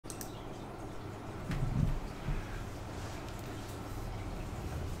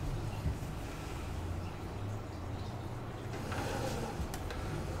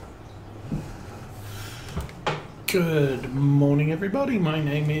Good morning everybody, my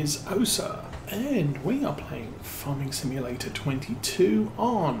name is Osa and we are playing Farming Simulator 22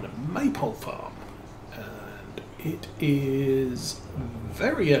 on Maypole Farm, and it is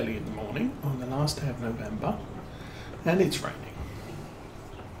very early in the morning on the last day of November and it's raining.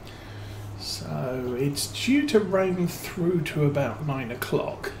 So it's due to rain through to about 9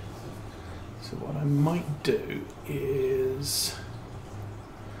 o'clock. So what I might do is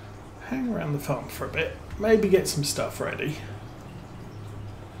hang around the farm for a bit, maybe get some stuff ready,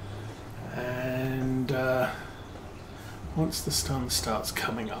 and once the sun starts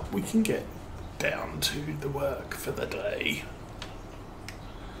coming up we can get down to the work for the day.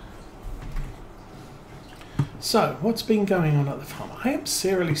 So what's been going on at the farm? I am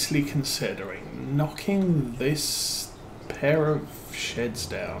seriously considering knocking this pair of sheds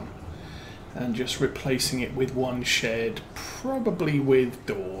down and just replacing it with one shed, probably with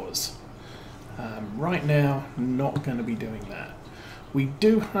doors. Right now, not going to be doing that. We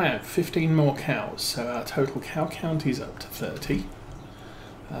do have 15 more cows, so our total cow count is up to 30.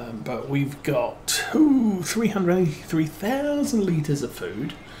 But we've got 383,000 litres of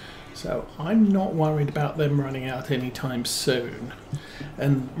food, so I'm not worried about them running out anytime soon.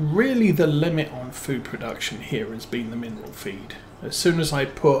 And really the limit on food production here has been the mineral feed. As soon as I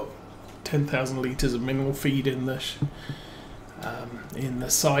put 10,000 litres of mineral feed in the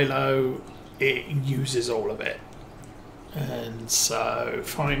silo, it uses all of it, and so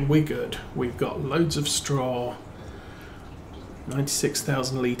fine, we're good. We've got loads of straw,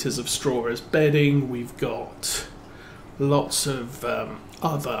 96,000 litres of straw as bedding. We've got lots of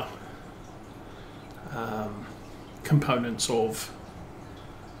other components of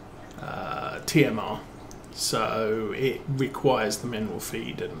TMR, so it requires the mineral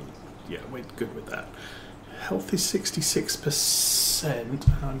feed, and yeah, we're good with that. Health is 66%, and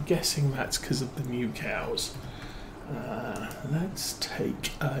I'm guessing that's because of the new cows. Let's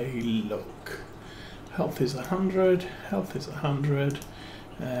take a look. Health is 100, health is 100,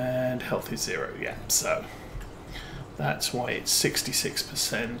 and health is 0, yeah, so that's why it's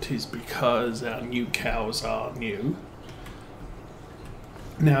 66%, is because our new cows are new.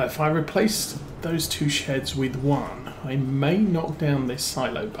 Now if I replace those two sheds with one, I may knock down this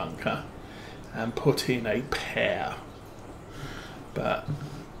silo bunker and put in a pair, but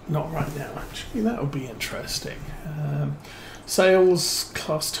not right now. Actually, that would be interesting. Sales,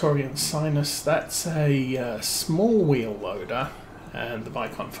 Class Torian Sinus, that's a small wheel loader, and the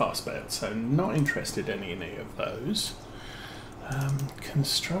Vicon Fastbed, so not interested in any of those.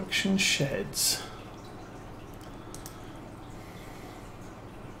 Construction sheds.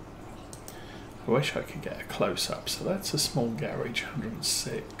 I wish I could get a close-up. So that's a small garage,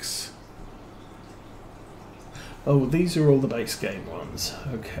 106. Oh, these are all the base game ones.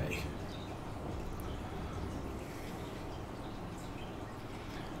 Okay.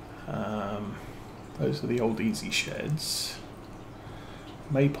 Those are the old easy sheds.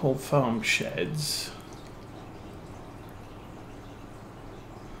 Maypole Farm sheds.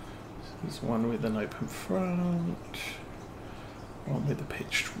 There's one with an open front, one with a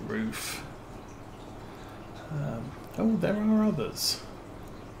pitched roof. Oh, there are others.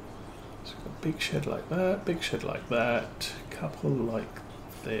 So we've got a big shed like that, big shed like that, a couple like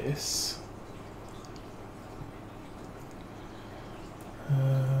this.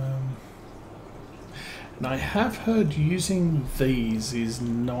 And I have heard using these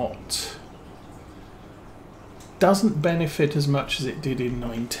doesn't benefit as much as it did in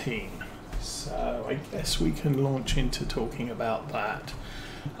 19. So I guess we can launch into talking about that.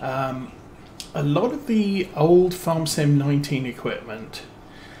 A lot of the old Farm Sim 19 equipment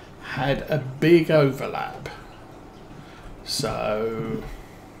had a big overlap. So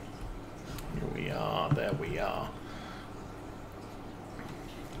here we are, there we are.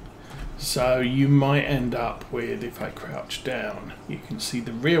 So you might end up with, if I crouch down, you can see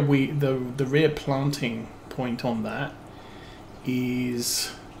the rear the rear planting point on that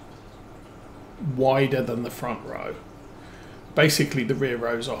is wider than the front row. Basically the rear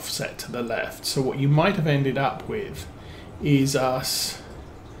row's offset to the left. So what you might have ended up with is us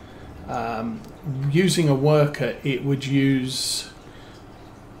using a worker. It would use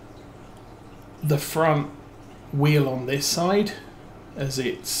the front wheel on this side as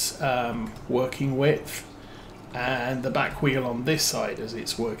its working width, and the back wheel on this side as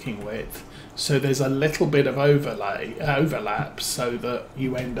its working width. So there's a little bit of overlap, so that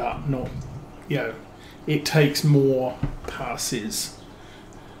you end up not, it takes more passes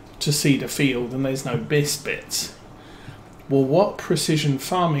to seed a field and there's no missed bits. Well, what precision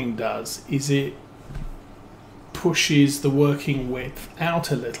farming does is it pushes the working width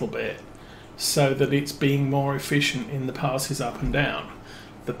out a little bit so that it's being more efficient in the passes up and down.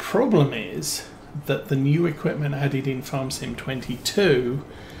 The problem is that the new equipment added in FS22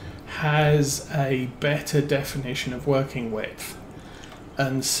 has a better definition of working width,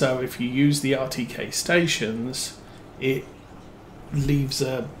 and so if you use the RTK stations, it leaves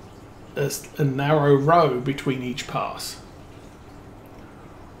a narrow row between each pass.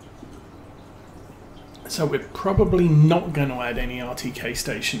 So we're probably not going to add any RTK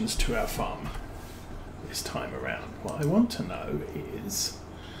stations to our farm this time around. What I want to know is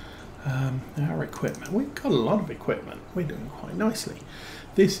our equipment. We've got a lot of equipment. We're doing quite nicely.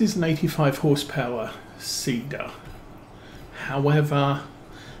 This is an 85 horsepower seeder. However,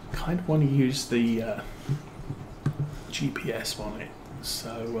 I kind of want to use the GPS on it.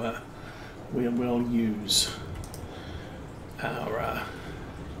 So we will use our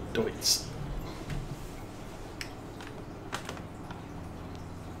Deutz.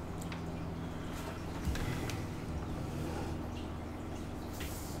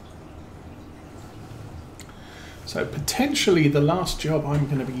 So potentially the last job I'm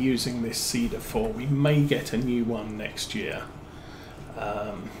going to be using this seeder for. We may get a new one next year.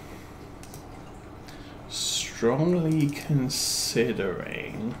 Strongly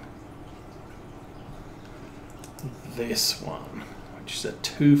considering this one, which is a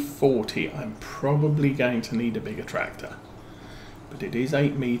 240. I'm probably going to need a bigger tractor, but it is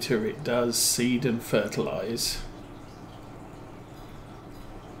 8 meter. It does seed and fertilize,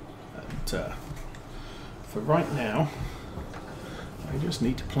 and for right now, I just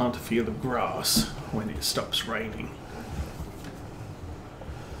need to plant a field of grass when it stops raining.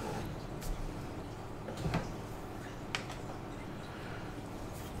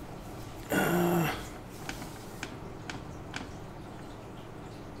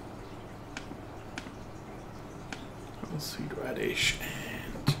 Seed radish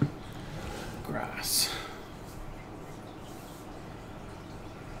and grass.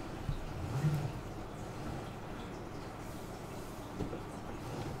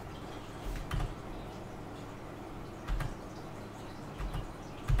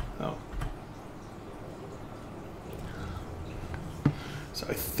 So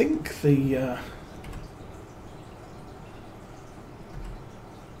I think the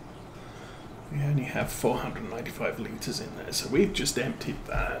we only have 495 litres in there, so we've just emptied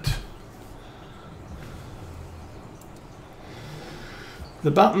that.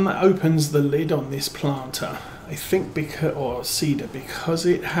 The button that opens the lid on this planter, I think because, or seeder, because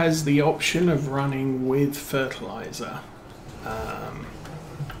it has the option of running with fertiliser,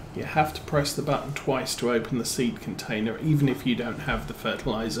 you have to press the button twice to open the seed container, even if you don't have the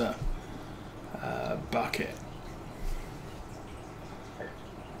fertiliser bucket.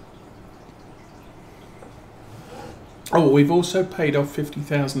 Oh, we've also paid off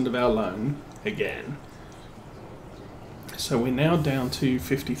 50,000 of our loan again. So we're now down to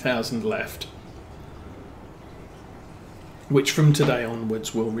 50,000 left, which from today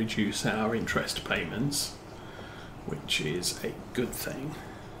onwards will reduce our interest payments, which is a good thing.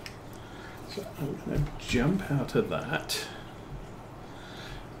 So I'm going to jump out of that,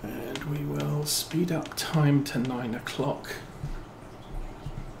 and we will speed up time to 9 o'clock.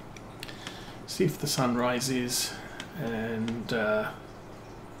 See if the sun rises and the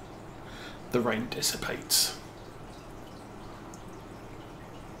rain dissipates.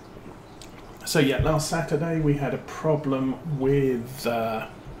 So yeah, last Saturday we had a problem with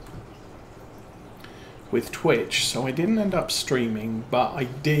Twitch, so I didn't end up streaming, but I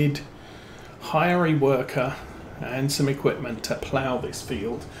did hire a worker and some equipment to plough this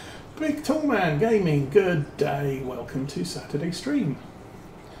field. Big Tall Man Gaming, good day, welcome to Saturday stream.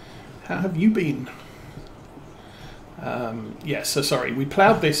 How have you been? Yeah, so sorry, we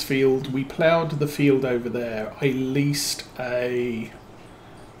ploughed this field, we ploughed the field over there. I leased a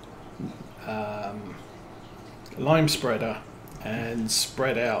lime spreader and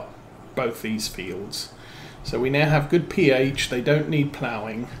spread out both these fields. So we now have good pH, they don't need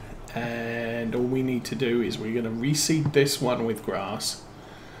ploughing, and all we need to do is we're going to reseed this one with grass,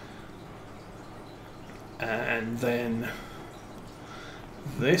 and then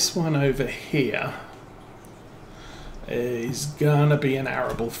this one over here is gonna be an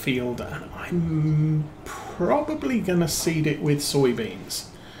arable field, and I'm probably gonna seed it with soybeans,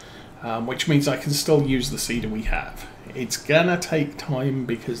 which means I can still use the seeder we have. It's gonna take time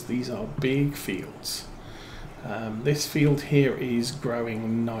because these are big fields. This field here is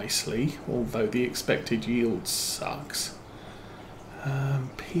growing nicely, although the expected yield sucks.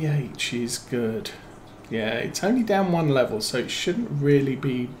 pH is good. Yeah, it's only down 1 level, so it shouldn't really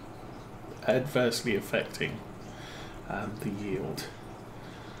be adversely affecting the yield.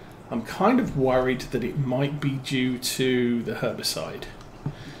 I'm kind of worried that it might be due to the herbicide.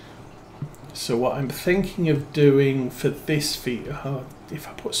 So what I'm thinking of doing for this field, if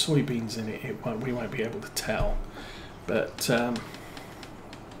I put soybeans in it, we won't be able to tell. But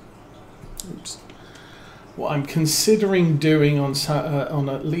oops. What I'm considering doing on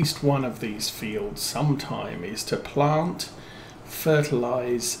at least one of these fields sometime is to plant,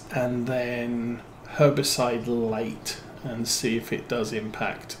 fertilize, and then herbicide late and see if it does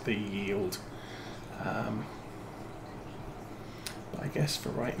impact the yield. But I guess for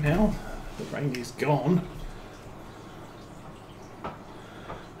right now, the rain is gone.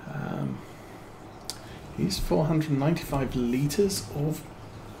 Is 495 litres of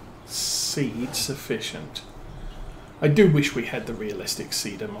seed sufficient? I do wish we had the realistic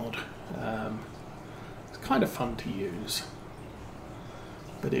seeder mod. It's kind of fun to use,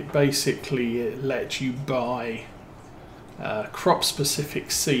 but it basically lets you buy crop specific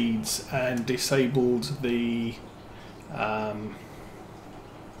seeds and disabled the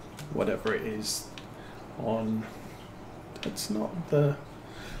whatever it is on. That's not the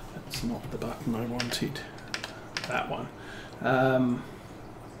button I wanted. That one.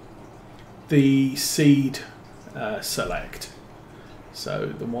 The seed select. So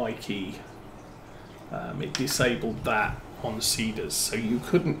the Y key. It disabled that on seeders, so you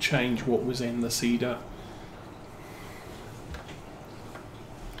couldn't change what was in the seeder.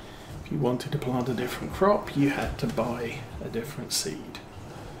 If you wanted to plant a different crop, you had to buy a different seed.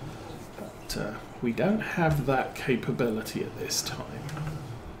 But we don't have that capability at this time.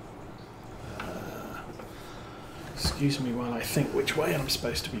 Excuse me while I think which way I'm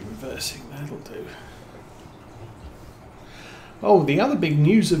supposed to be reversing. That'll do. Oh, the other big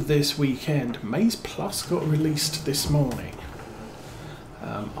news of this weekend, Maize Plus got released this morning.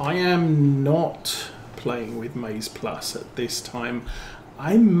 I am not playing with Maize Plus at this time.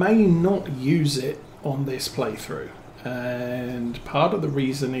 I may not use it on this playthrough, and part of the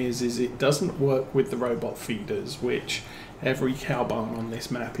reason is it doesn't work with the robot feeders, which every cow barn on this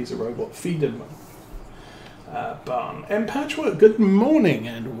map is a robot feeder barn. And Patchwork, good morning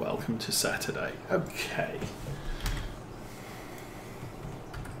and welcome to Saturday. Okay.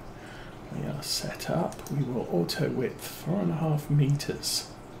 We are set up. We will auto width 4.5 meters.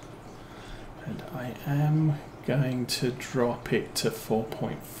 And I am going to drop it to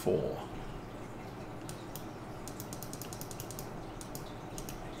 4.4.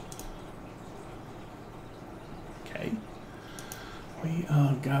 Okay. We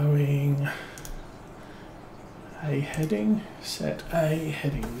are going A heading, set A,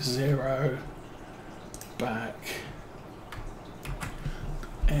 heading 0, back.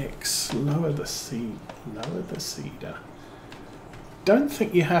 X, lower the seeder. Don't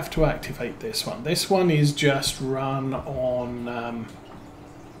think you have to activate this one. This one is just run on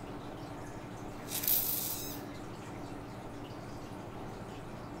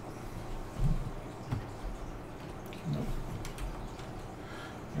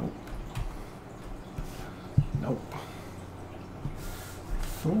nope.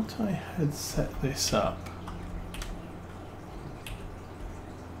 Thought I had set this up.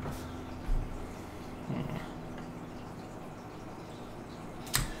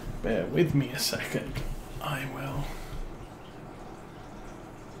 Bear with me a second. I will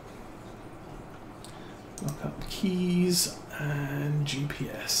look up keys and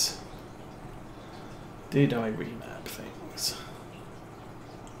GPS. Did I remap things?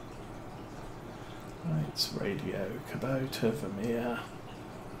 Lights, radio, Kubota, Vermeer.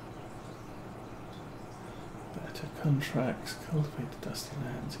 Better contracts, cultivated dusty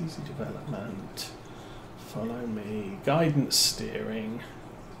lands, easy development. Follow me, guidance steering.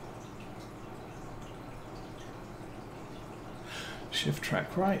 Shift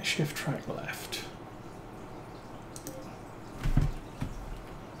track right, shift track left.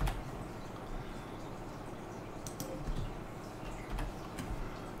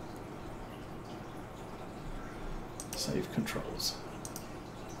 Save controls.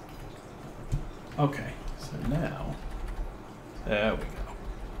 Okay, so now, there we go.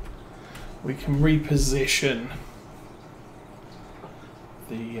 We can reposition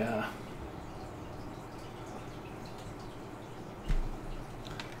the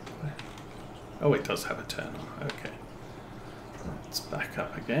oh, it does have a turn on. Okay. Let's back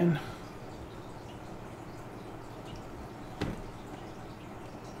up again.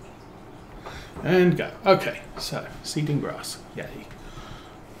 And go. Okay, so seeding grass. Yay.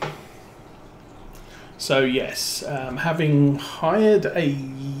 So yes, having hired a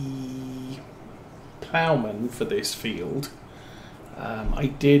ploughman for this field,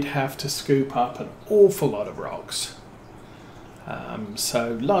 I did have to scoop up an awful lot of rocks.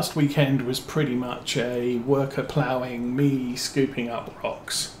 So last weekend was pretty much a worker ploughing, me scooping up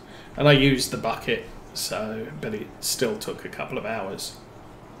rocks, and I used the bucket, but it still took a couple of hours.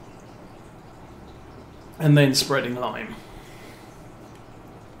 And then spreading lime.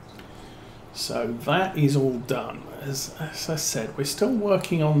 So that is all done. As I said, we're still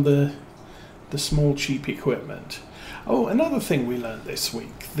working on the small cheap equipment. Oh, another thing we learned this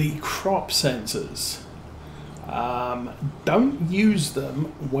week, the crop sensors. Don't use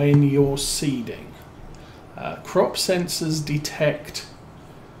them when you're seeding. Crop sensors detect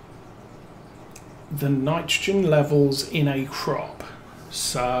the nitrogen levels in a crop.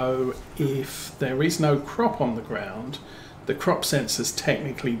 So if there is no crop on the ground, the crop sensors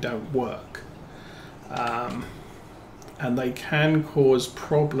technically don't work. And they can cause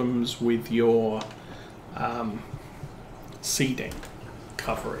problems with your seeding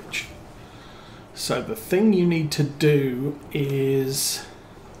coverage. So the thing you need to do is,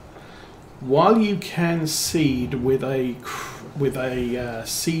 while you can seed with a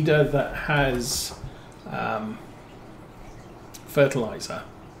seeder that has fertilizer,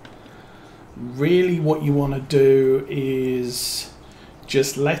 really what you want to do is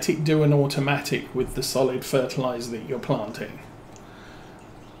just let it do an automatic with the solid fertilizer that you're planting,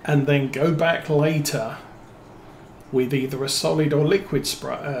 and then go back later with either a solid or liquid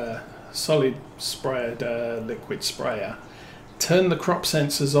solid spread liquid sprayer. Turn the crop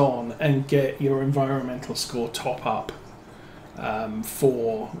sensors on and get your environmental score top up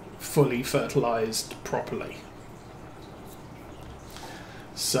for fully fertilized properly.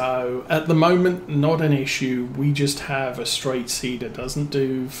 So at the moment, not an issue. We just have a straight seeder, doesn't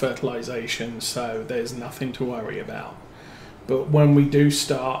do fertilization, so there's nothing to worry about. But when we do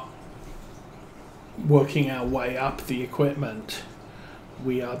start working our way up the equipment,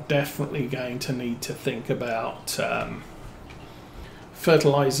 we are definitely going to need to think about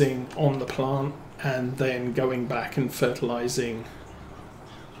fertilizing on the plant and then going back and fertilizing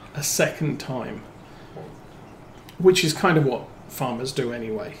a second time, which is kind of what farmers do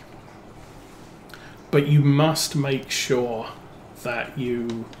anyway. But you must make sure that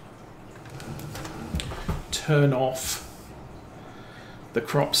you turn off the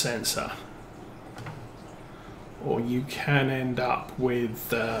crop sensor, or you can end up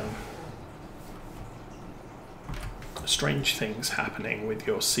with strange things happening with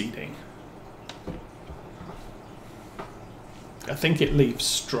your seeding. I think it leaves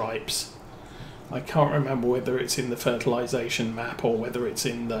stripes. I can't remember whether it's in the fertilization map or whether it's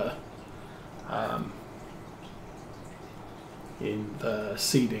in the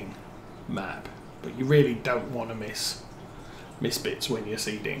seeding map, but you really don't want to miss bits when you're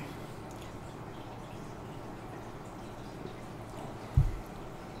seeding.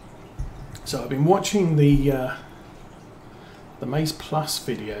 So I've been watching the Maize Plus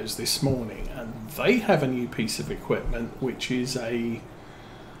videos this morning, and they have a new piece of equipment which is a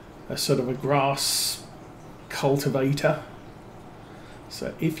sort of a grass cultivator.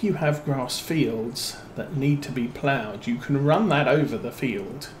 So if you have grass fields that need to be ploughed, you can run that over the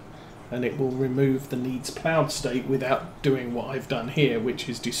field and it will remove the needs ploughed state without doing what I've done here, which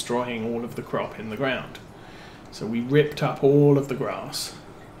is destroying all of the crop in the ground. So we ripped up all of the grass,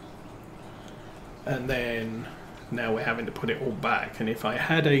 and then now we're having to put it all back. And if I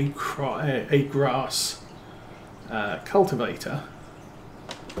had a grass cultivator,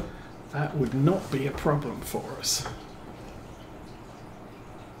 that would not be a problem for us.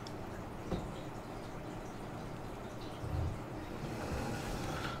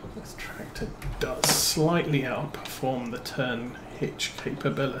 This tractor does slightly outperform the turn hitch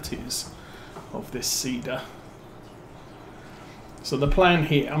capabilities of this seeder. So the plan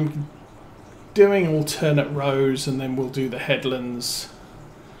here, I'm doing alternate rows, and then we'll do the headlands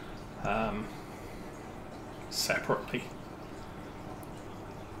separately,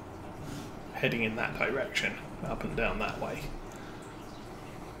 heading in that direction, up and down that way.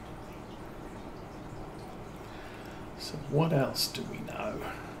 So what else do we know?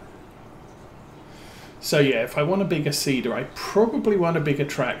 So yeah, if I want a bigger seeder, I probably want a bigger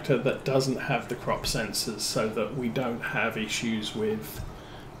tractor that doesn't have the crop sensors, so that we don't have issues with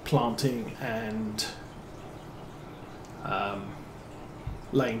planting and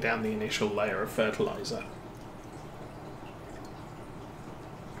laying down the initial layer of fertilizer.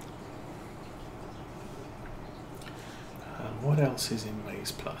 What else is in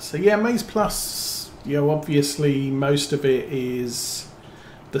Maize Plus? So yeah, Maize Plus, you know, obviously most of it is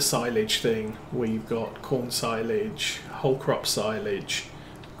the silage thing, where you've got corn silage, whole crop silage,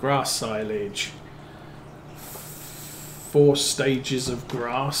 grass silage, 4 stages of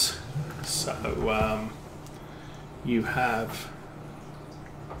grass. So you have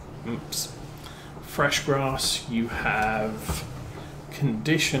fresh grass, you have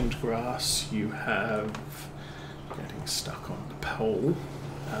conditioned grass, you have, getting stuck on the pole,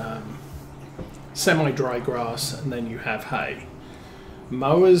 semi-dry grass, and then you have hay.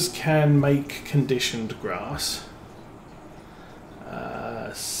 Mowers can make conditioned grass.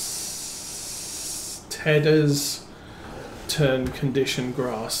 Tedders turn conditioned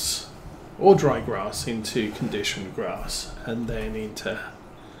grass or dry grass into conditioned grass, and then into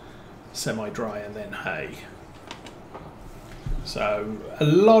semi-dry and then hay. So a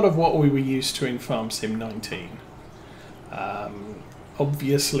lot of what we were used to in Farm Sim 19.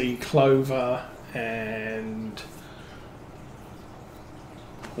 Obviously clover and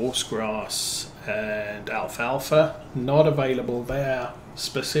horsegrass and alfalfa, not available there,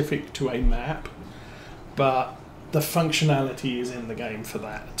 specific to a map, but the functionality is in the game for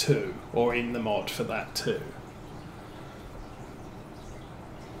that too, or in the mod for that too.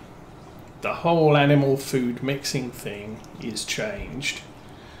 The whole animal food mixing thing is changed.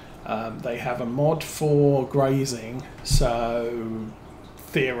 They have a mod for grazing, so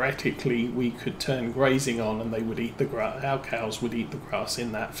theoretically we could turn grazing on and they would eat the grass. Our cows would eat the grass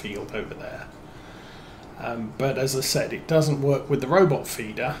in that field over there. But as I said, it doesn't work with the robot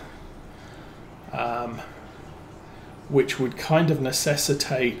feeder, which would kind of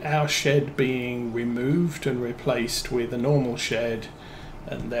necessitate our shed being removed and replaced with a normal shed,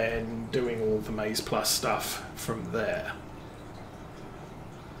 and then doing all the Maize Plus stuff from there.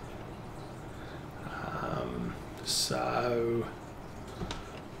 So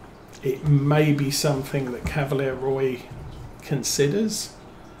it may be something that Cavalier Roy considers,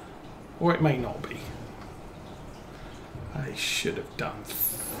 or it may not be. I should have done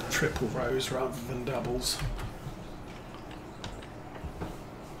triple rows rather than doubles.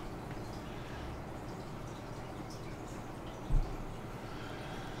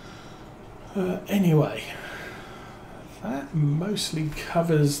 Anyway, that mostly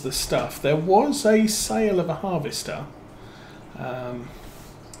covers the stuff. There was a sale of a harvester.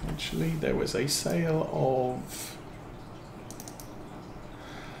 Actually, there was a sale of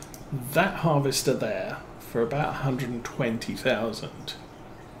that harvester there for about 120,000,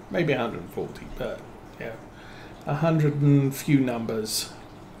 maybe 140, but yeah, 100 and few numbers.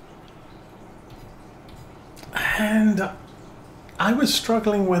 And I was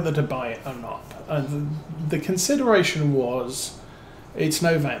struggling whether to buy it or not. The consideration was, it's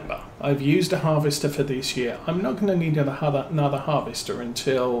November. I've used a harvester for this year. I'm not going to need another harvester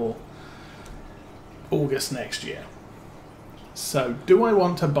until August next year. So do I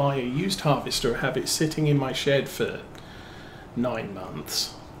want to buy a used harvester, have it sitting in my shed for 9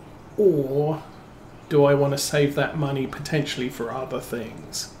 months? Or do I want to save that money potentially for other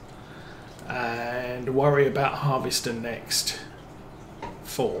things and worry about harvester next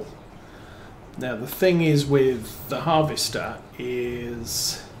fall? Now the thing is with the harvester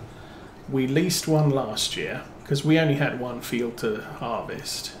is we leased one last year because we only had one field to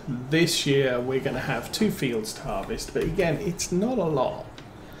harvest. This year we're going to have 2 fields to harvest, but again it's not a lot.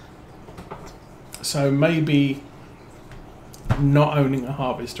 So maybe not owning a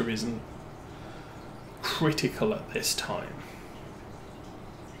harvester isn't critical at this time.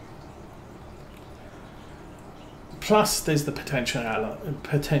 Plus, there's the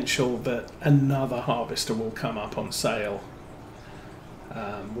potential that another harvester will come up on sale,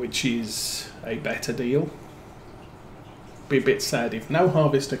 which is a better deal. Be a bit sad if no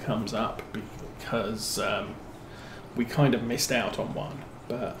harvester comes up because we kind of missed out on one.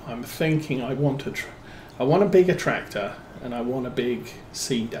 But I'm thinking I want a bigger tractor and I want a big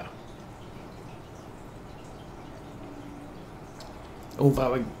seeder.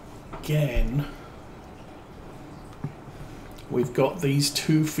 Although again, we've got these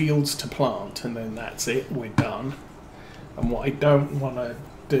 2 fields to plant and then that's it, we're done. And what I don't want to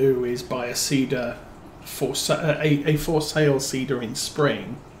do is buy a seeder, a for sale seeder in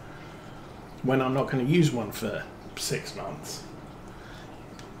spring when I'm not going to use one for 6 months.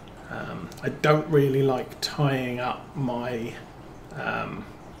 I don't really like tying up my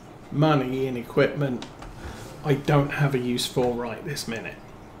money in equipment I don't have a use for right this minute.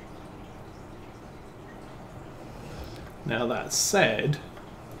 Now that said,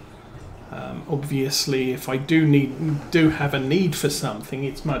 obviously if I do have a need for something,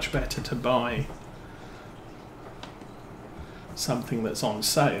 it's much better to buy something that's on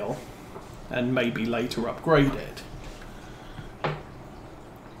sale and maybe later upgrade it.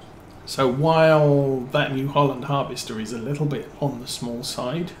 So while that New Holland harvester is a little bit on the small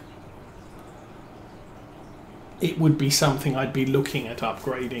side, it would be something I'd be looking at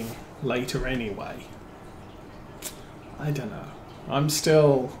upgrading later anyway. I don't know. I'm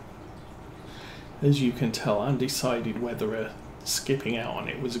still, as you can tell, undecided whether skipping out on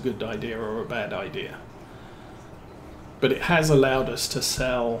it was a good idea or a bad idea. But it has allowed us to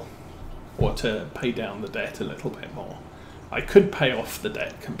sell or to pay down the debt a little bit more. I could pay off the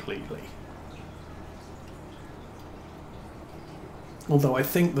debt completely. Although I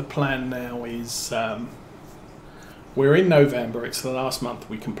think the plan now is, we're in November, it's the last month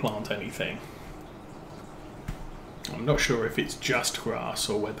we can plant anything. I'm not sure if it's just grass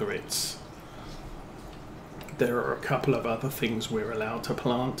or whether there are a couple of other things we're allowed to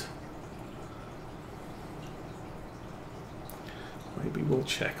plant. Maybe we'll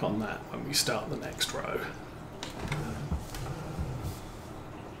check on that when we start the next row.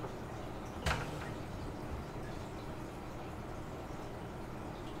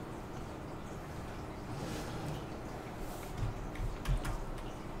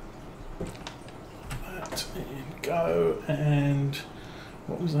 Go, and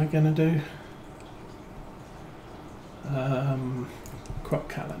what was I going to do? Crop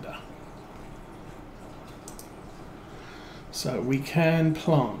calendar. So we can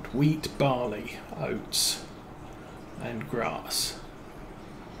plant wheat, barley, oats and grass.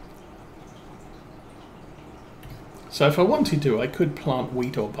 So if I wanted to, I could plant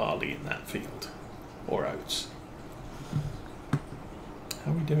wheat or barley in that field, or oats.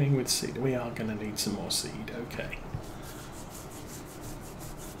 How are we doing with seed? We are going to need some more seed, okay.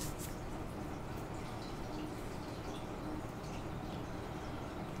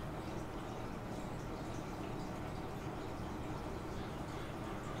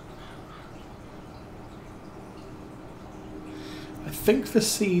 I think for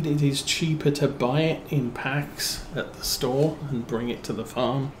seed it is cheaper to buy it in packs at the store and bring it to the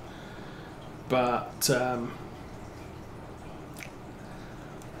farm, but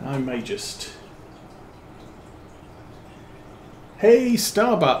I may just... Hey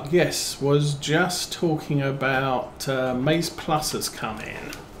Starbuck, yes, was just talking about Maize Plus has come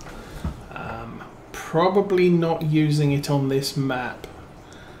in. Probably not using it on this map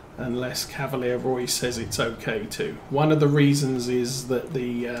unless Cavalier Roy says it's okay to. One of the reasons is that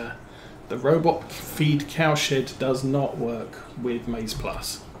the robot feed cowshed does not work with Maize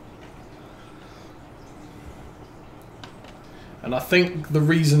Plus. And I think the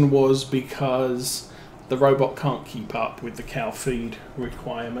reason was because the robot can't keep up with the cow feed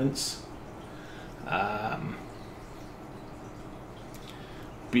requirements.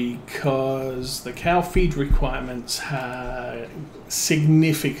 Because the cow feed requirements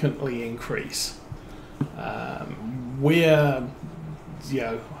significantly increase. We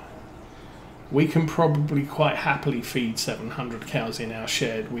can probably quite happily feed 700 cows in our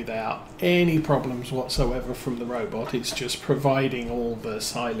shed without any problems whatsoever from the robot. It's just providing all the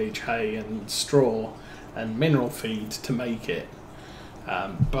silage, hay and straw and mineral feed to make it.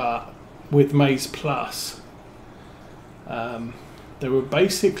 But with Maize Plus, they were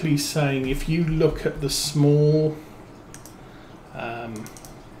basically saying if you look at the small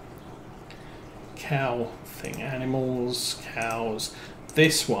cow thing, animals, cows,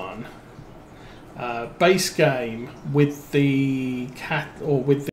 this one, base game with the cat or with